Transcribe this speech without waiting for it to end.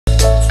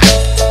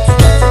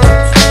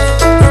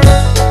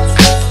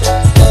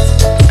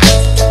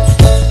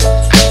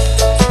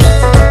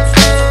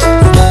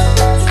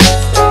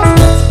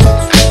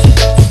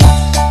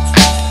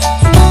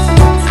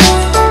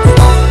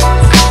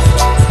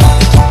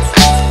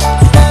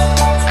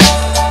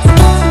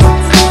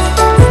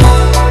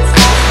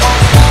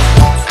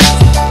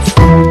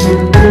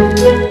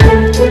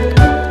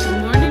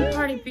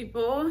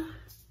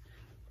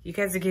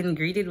guys are getting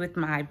greeted with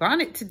my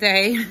bonnet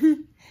today.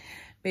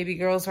 Baby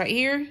girl's right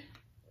here.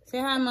 Say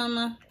hi,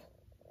 mama.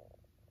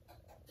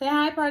 Say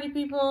hi, party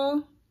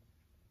people.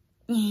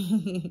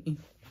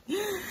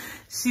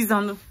 She's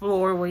on the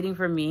floor waiting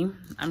for me.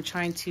 I'm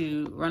trying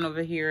to run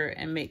over here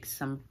and make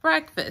some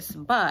breakfast,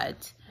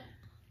 but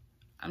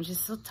I'm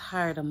just so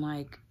tired.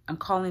 I'm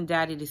calling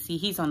daddy to see.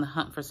 He's on the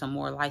hunt for some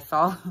more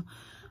Lysol.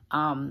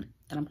 And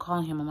I'm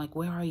calling him. I'm like,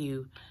 where are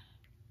you?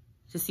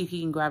 To see if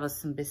he can grab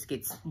us some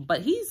biscuits.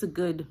 But he's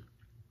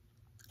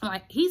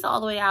he's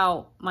all the way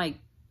out, like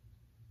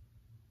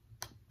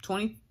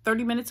 20,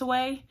 30 minutes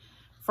away.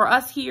 For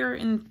us here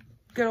in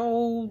good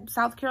old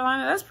South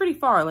Carolina, that's pretty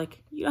far.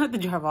 Like, you don't have to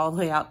drive all the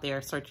way out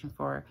there searching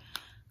for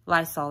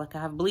Lysol. Like,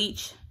 I have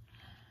bleach.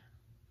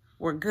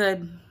 We're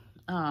good.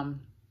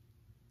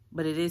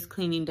 But it is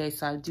cleaning day,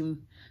 so I do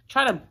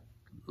try to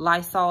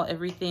Lysol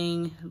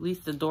everything, at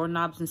least the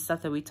doorknobs and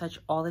stuff that we touch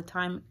all the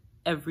time,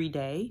 every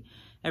day,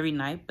 every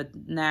night. But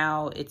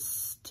now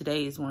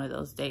today is one of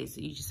those days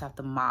that you just have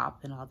to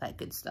mop and all that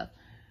good stuff.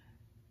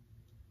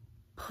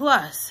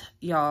 Plus,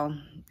 y'all,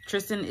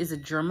 Tristan is a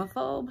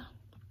germaphobe.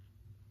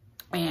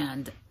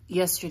 And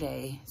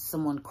yesterday,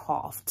 someone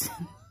coughed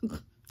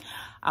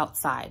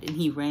outside and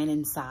he ran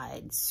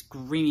inside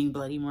screaming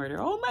bloody murder.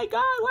 Oh my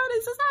God, why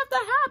does this have to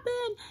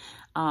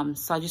happen?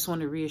 So I just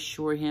want to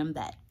reassure him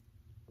that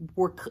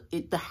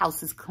the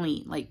house is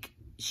clean. Like,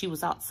 she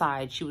was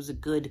outside. She was a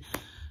good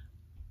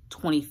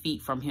 20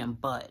 feet from him,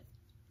 but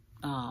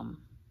I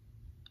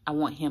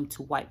want him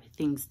to wipe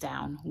things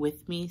down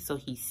with me so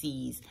he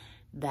sees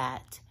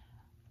that,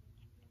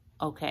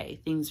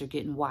 okay, things are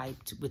getting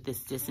wiped with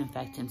this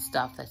disinfectant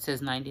stuff that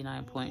says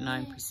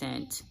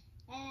 99.9%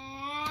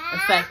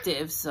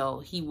 effective, so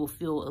he will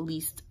feel at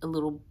least a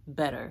little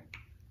better.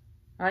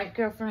 All right,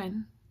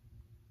 girlfriend?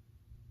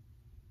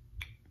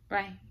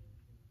 Right?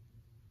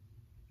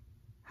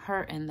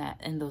 Her and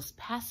those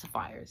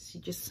pacifiers.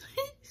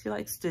 She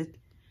likes to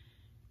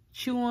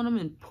chew on them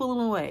and pull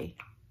them away.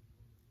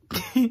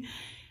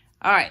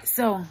 All right,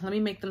 so let me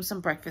make them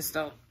some breakfast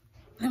though,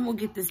 and we'll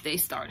get this day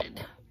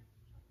started.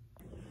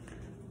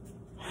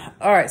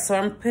 All right, so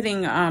I'm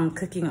putting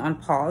cooking on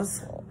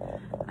pause.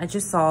 I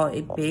just saw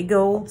a big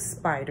old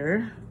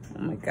spider.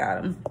 Oh my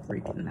God, I'm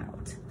freaking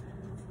out.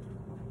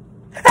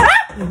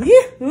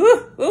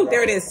 Ooh,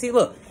 there it is. See,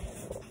 look.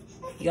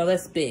 Y'all,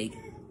 that's big.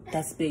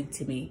 That's big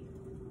to me.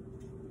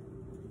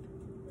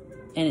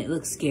 And it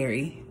looks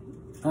scary.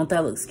 Don't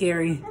that look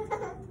scary?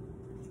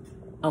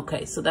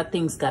 Okay, so that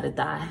thing's gotta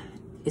die.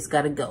 It's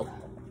gotta go.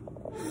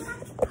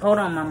 Hold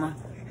on, mama.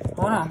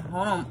 Hold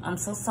on. I'm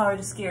so sorry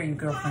to scare you,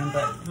 girlfriend,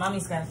 but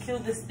mommy's gotta kill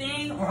this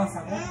thing or else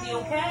I won't be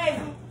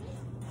okay.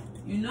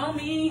 You know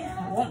me.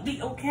 I won't be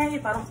okay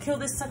if I don't kill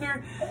this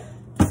sucker.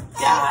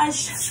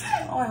 Gosh.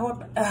 Oh, I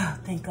hope. Oh,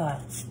 thank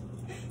God.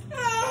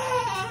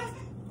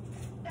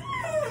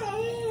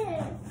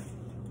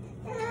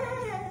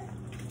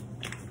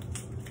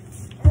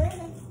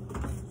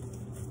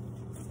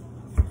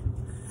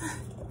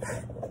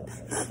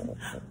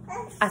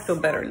 I feel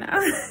better now.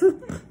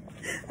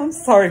 I'm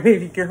sorry,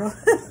 baby girl.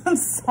 I'm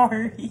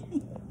sorry.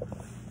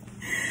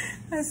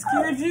 I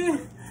scared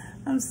you.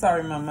 I'm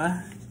sorry,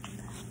 mama.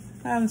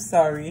 I'm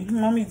sorry.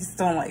 Mommy just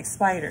don't like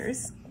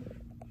spiders.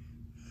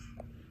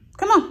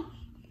 Come on.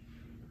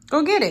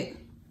 Go get it.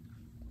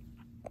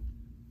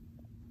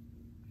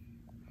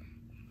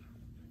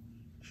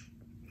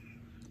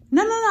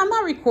 No, I'm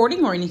not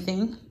recording or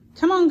anything.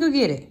 Come on, go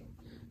get it.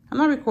 I'm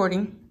not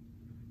recording.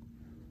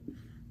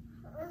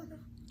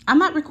 I'm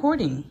not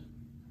recording.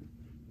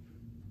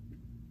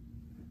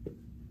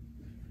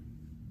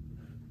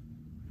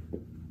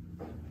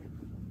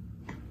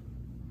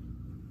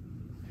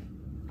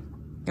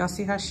 Y'all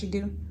see how she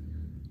do?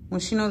 When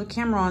she know the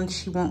camera on,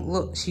 she won't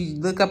look. She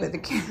look up at the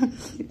camera.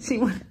 She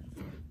won't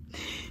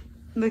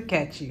look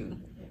at you.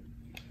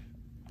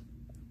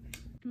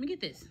 Let me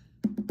get this.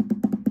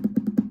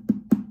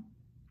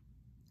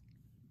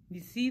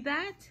 You see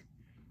that?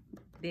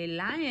 The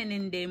lion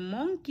and the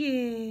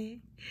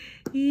monkey.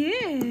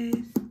 Yes,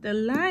 the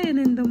lion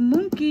and the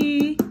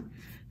monkey.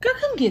 Girl,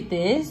 come get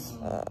this.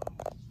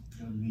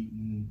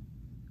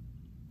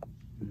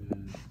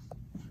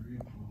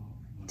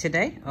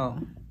 Today? Oh.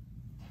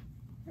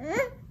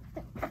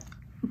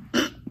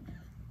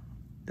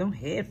 Don't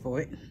head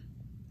for it.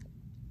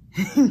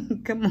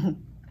 Come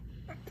on.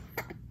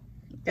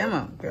 Come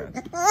on, girl.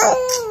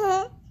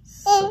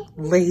 So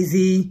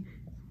lazy.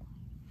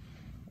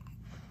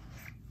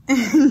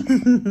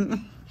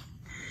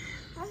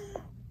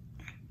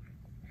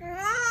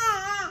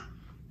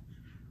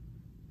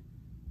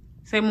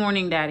 Say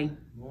morning, Daddy.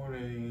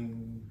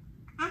 Morning.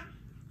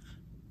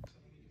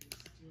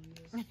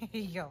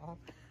 Y'all,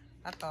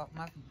 I thought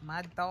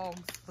my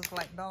dogs look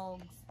like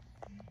dogs.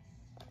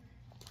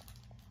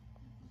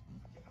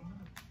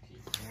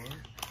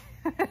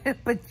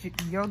 But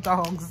your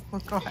dogs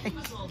look like.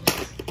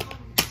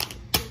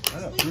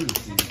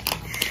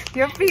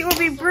 Your feet would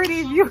be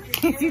pretty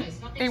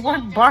if they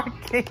weren't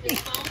barking.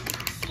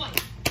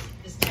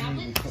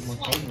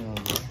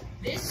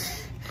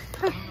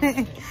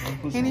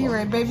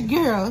 Anyway, baby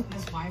girl.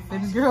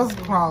 Baby girl's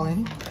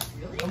crawling.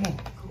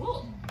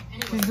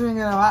 She's doing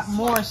it a lot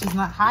more. She's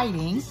not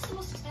hiding.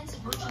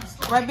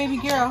 Right, baby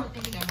girl?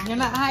 You're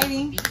not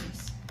hiding?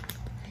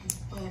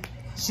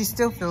 She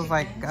still feels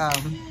like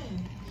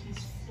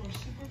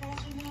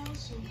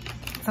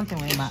something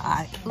in my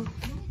eye. Ooh.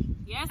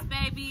 Yes,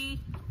 baby.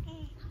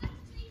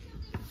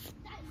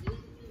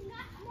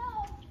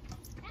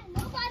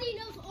 Nobody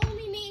knows,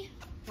 only me.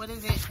 What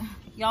is it?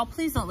 Y'all,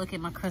 please don't look at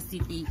my crusty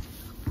feet.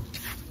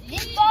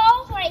 This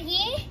ball right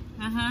here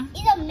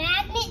is a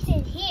magnet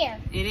in here.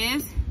 It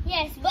is?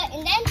 Yes,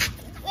 and then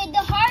with the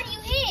harder you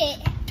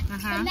hit,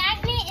 the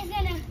magnet is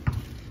gonna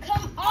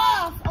come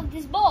off of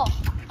this ball.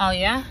 Oh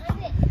yeah?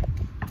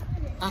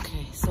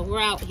 Okay, so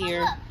we're out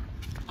here.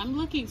 I'm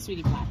looking,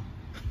 sweetie pie.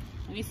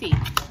 Let me see.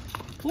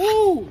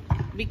 Ooh,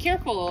 be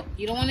careful.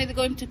 You don't want it to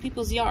go into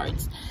people's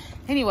yards.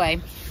 Anyway,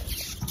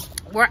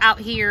 we're out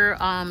here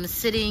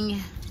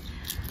sitting.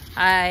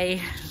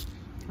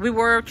 We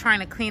were trying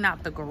to clean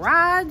out the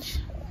garage,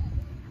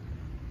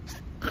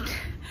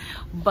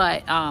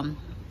 but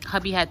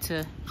hubby had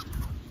to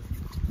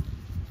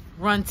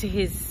run to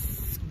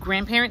his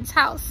grandparents'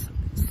 house.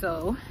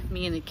 So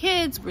me and the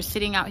kids were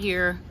sitting out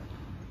here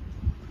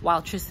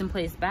while Tristan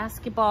plays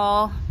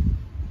basketball,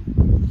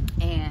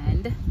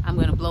 and I'm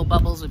gonna blow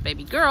bubbles with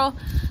baby girl.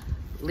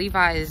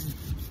 Levi is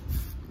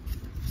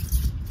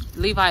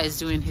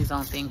doing his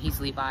own thing. He's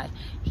Levi.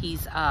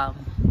 He's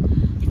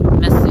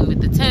messing with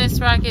the tennis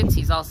rackets.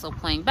 He's also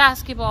playing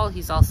basketball.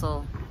 He's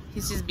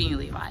just being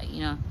Levi,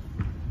 you know.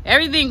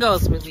 Everything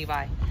goes with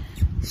Levi.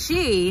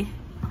 She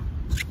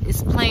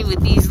is playing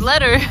with these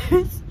letters.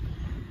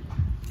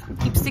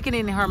 Keep sticking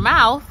it in her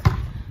mouth.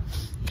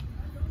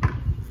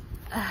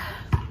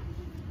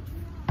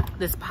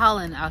 This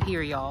pollen out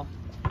here, y'all.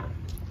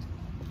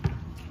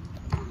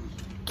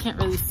 Can't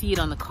really see it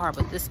on the car,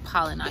 but this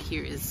pollen out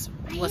here is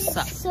what's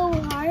up. So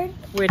hard.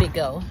 Where'd it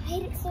go? I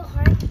hit it so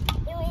hard. It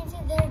went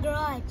into their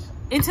garage.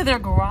 Into their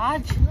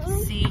garage?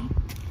 See?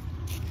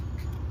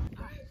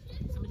 Alright,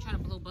 so I'm trying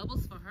to blow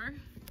bubbles for her.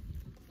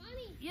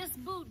 Mommy. Yes,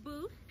 boot.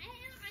 I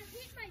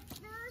hit my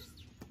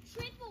first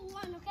triple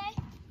one, okay?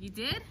 You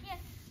did? Yes.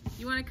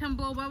 You want to come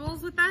blow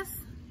bubbles with us?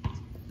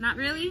 Not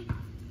really?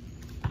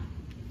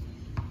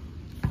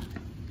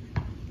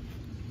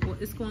 Well,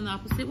 it's going the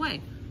opposite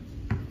way.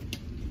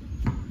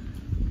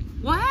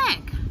 What?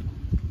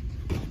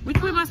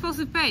 Which way am I supposed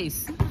to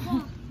face?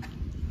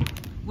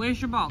 Where's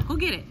your ball? Go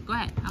get it. Go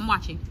ahead. I'm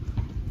watching.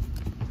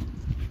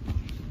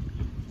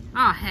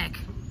 Oh, heck.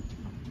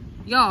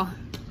 Yo,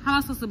 how am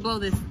I supposed to blow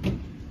this?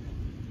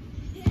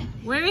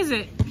 Where is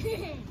it?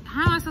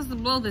 How am I supposed to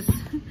blow this?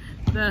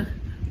 The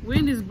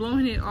wind is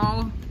blowing it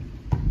all.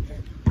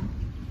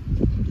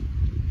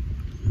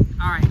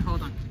 All right,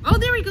 hold on. Oh,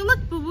 there we go.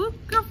 Look, boo-boo.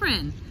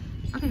 Girlfriend.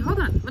 Okay, hold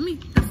on.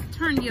 Let's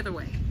turn the other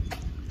way.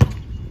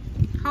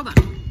 Hold on.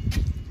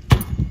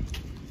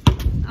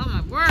 Oh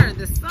my word,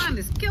 the sun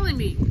is killing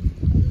me.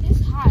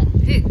 It's hot.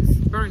 It's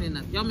burning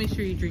up. Y'all make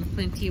sure you drink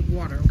plenty of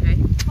water, okay?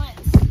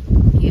 Plants.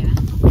 Yeah.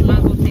 Might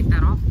as well take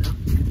that off though.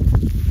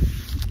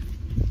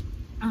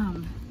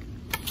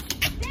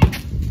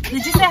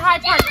 Did you say hi,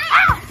 party?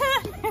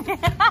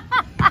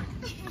 Ah!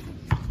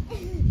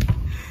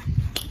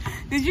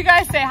 Did you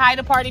guys say hi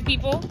to party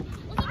people?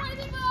 What's up, party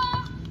people?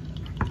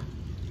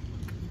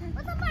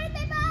 What's up, party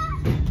people?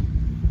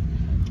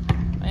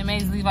 I'm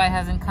amazed Levi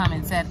hasn't come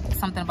and said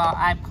something about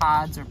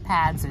iPods or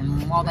pads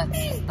and all that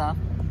stuff.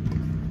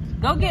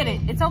 Go get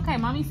it. It's okay.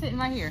 Mommy's sitting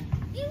right here.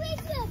 You went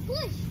to the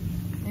bush.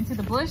 Into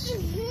the bush?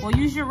 Well,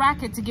 use your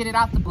racket to get it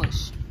out the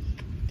bush.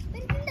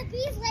 But it's in the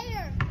bee's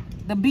lair.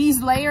 The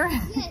bee's lair?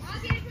 Yes.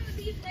 I'll get it from the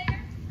bee's lair.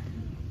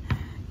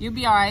 You'll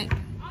be all right.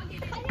 I'll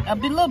get it. A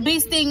little bee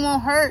sting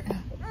won't hurt.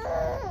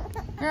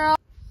 Girl.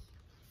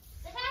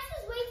 The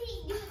fastest way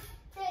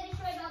to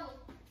destroy bubbles.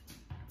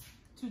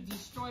 To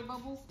destroy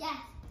bubbles? Yeah.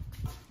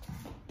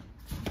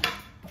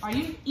 Are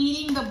you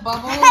eating the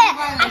bubbles?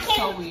 That's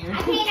so weird.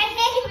 I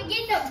can't even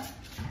get them.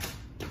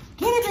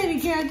 Get it, baby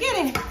girl. Get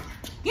it.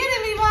 Get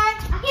it, Levi. I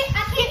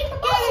can't get the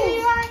bubbles. Get it,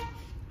 Levi.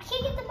 I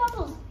can't get the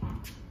bubbles.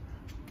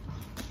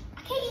 I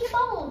can't get the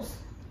bubbles.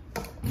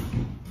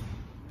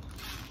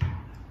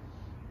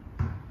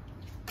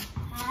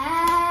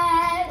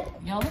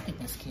 Y'all look at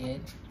this kid.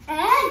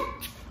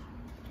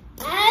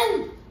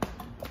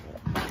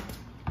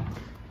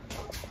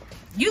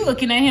 You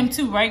looking at him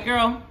too, right,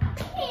 girl?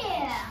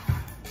 Yeah.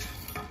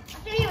 I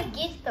can't even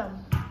get them.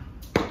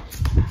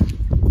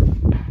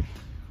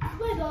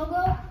 Where's my ball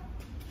go?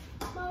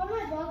 Mom,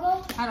 where's my ball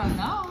go? I don't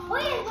know. Oh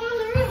yeah, it's on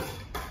the roof.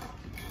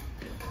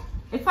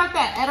 It's like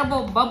that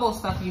edible bubble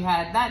stuff you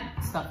had. That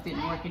stuff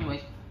didn't work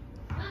anyway.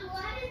 Mom,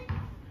 what?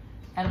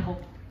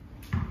 Edible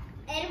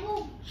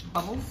Edible?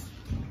 bubbles?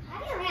 I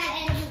never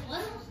had edible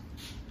bubbles.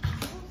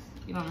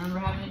 You don't remember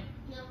having it?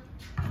 No.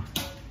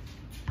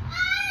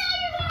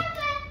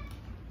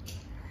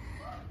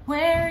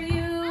 Where are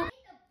you?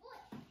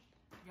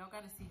 Y'all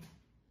gotta see.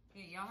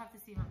 Yeah, y'all have to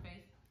see her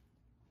face.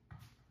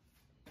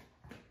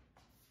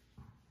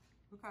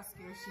 Look how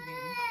scared she's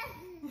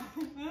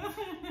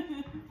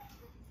getting.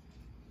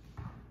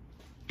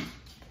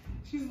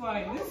 She's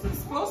like, this is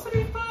supposed to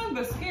be fun,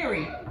 but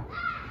scary.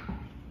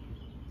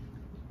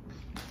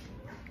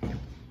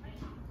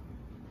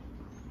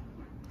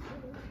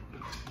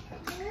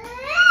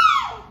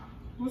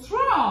 What's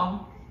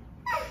wrong?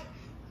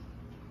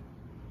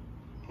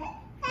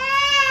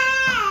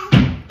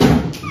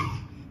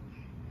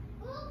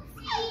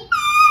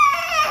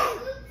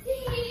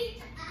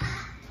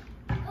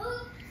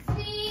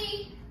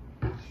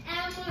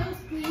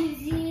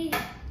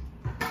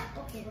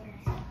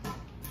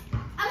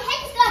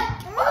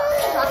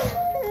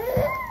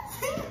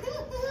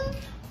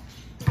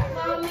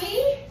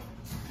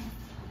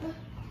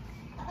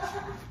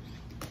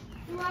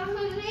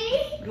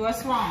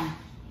 What's wrong?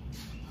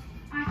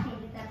 I can't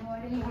get that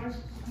board anymore.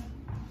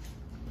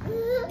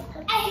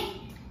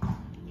 Hey!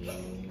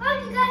 Oh,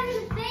 you got it in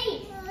the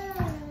face.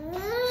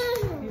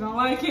 You don't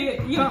like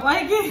it? You don't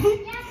like it? Yeah,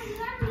 you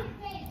got it in the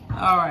face.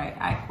 All right,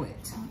 I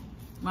quit.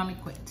 Mommy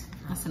quit.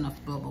 That's enough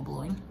bubble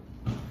blowing.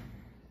 All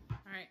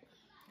right,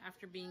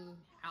 after being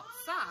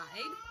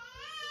outside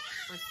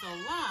for so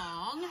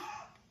long,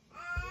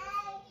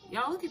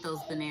 y'all look at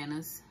those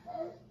bananas.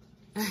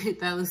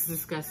 That was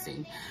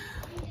disgusting.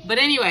 But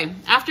anyway,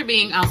 after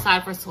being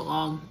outside for so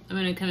long, I'm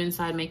gonna come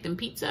inside and make them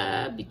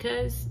pizza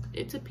because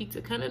it's a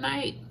pizza kind of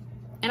night.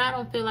 And I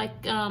don't feel like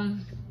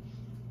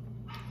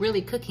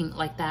really cooking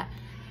like that.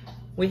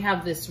 We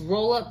have this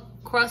roll-up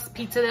crust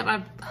pizza that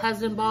my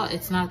husband bought.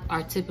 It's not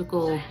our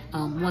typical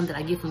one that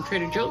I get from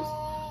Trader Joe's,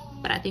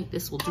 but I think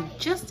this will do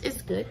just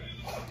as good.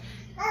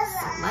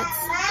 So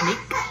let's make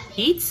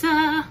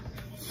pizza.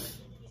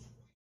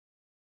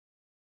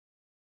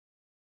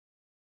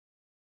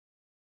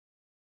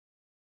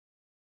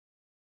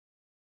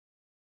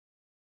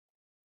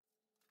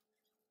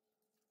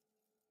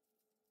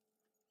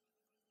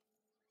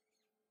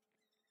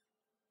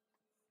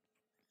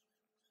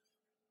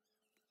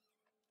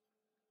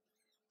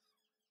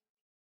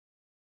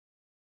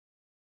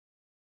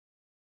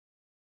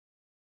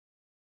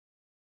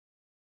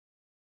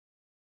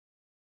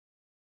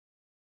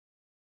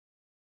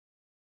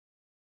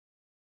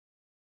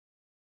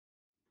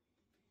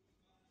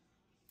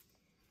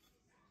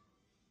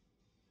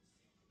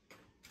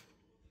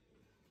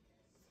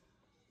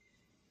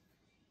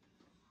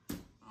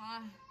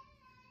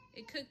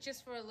 It cooked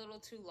just for a little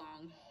too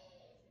long.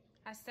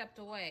 I stepped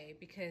away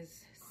because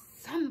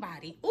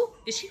somebody, oh,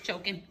 is she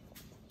choking?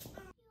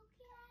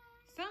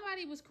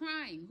 Somebody was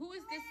crying. Who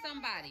is this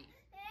somebody?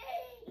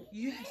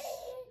 Yes.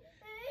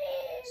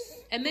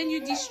 And then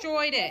you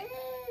destroyed it.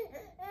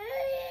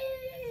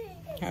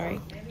 All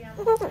right.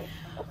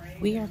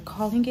 We are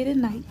calling it a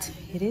night.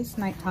 It is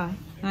nighttime.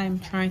 I'm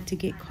trying to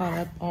get caught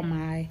up on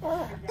my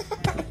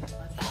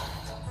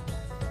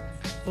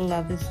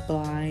Love is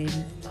Blind.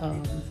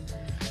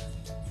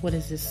 What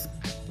is this?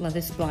 Love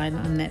is Blind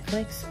on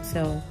Netflix.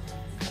 So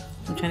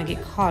I'm trying to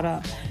get caught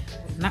up.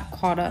 Not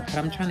caught up, but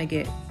I'm trying to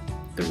get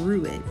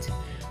through it.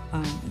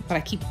 But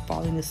I keep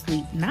falling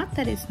asleep. Not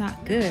that it's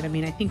not good. I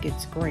mean, I think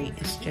it's great.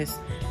 It's just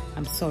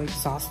I'm so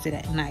exhausted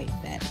at night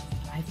that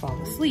I fall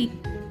asleep.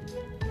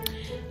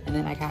 And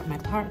then I got my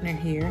partner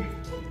here.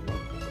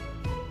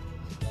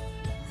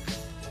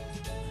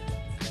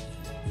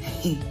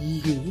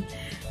 You,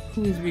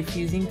 who is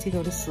refusing to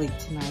go to sleep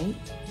tonight.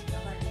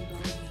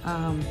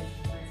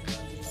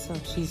 So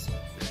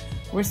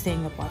we're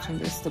staying up watching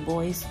this. The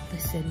boys,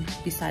 listen,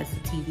 besides the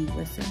TV,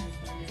 listen.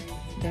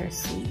 They're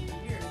asleep.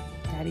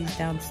 Daddy's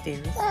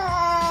downstairs.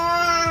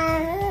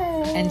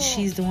 And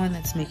she's the one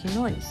that's making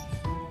noise.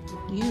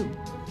 You.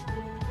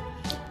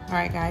 All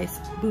right, guys.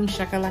 Boom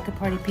shakalaka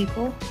party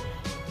people.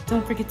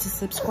 Don't forget to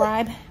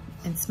subscribe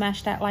and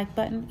smash that like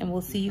button. And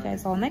we'll see you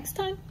guys all next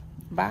time.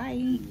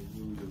 Bye.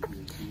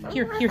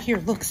 Here.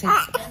 Look, say,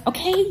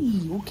 okay.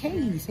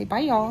 Say bye,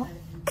 y'all.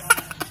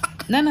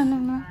 No.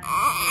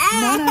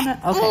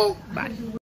 Okay, bye.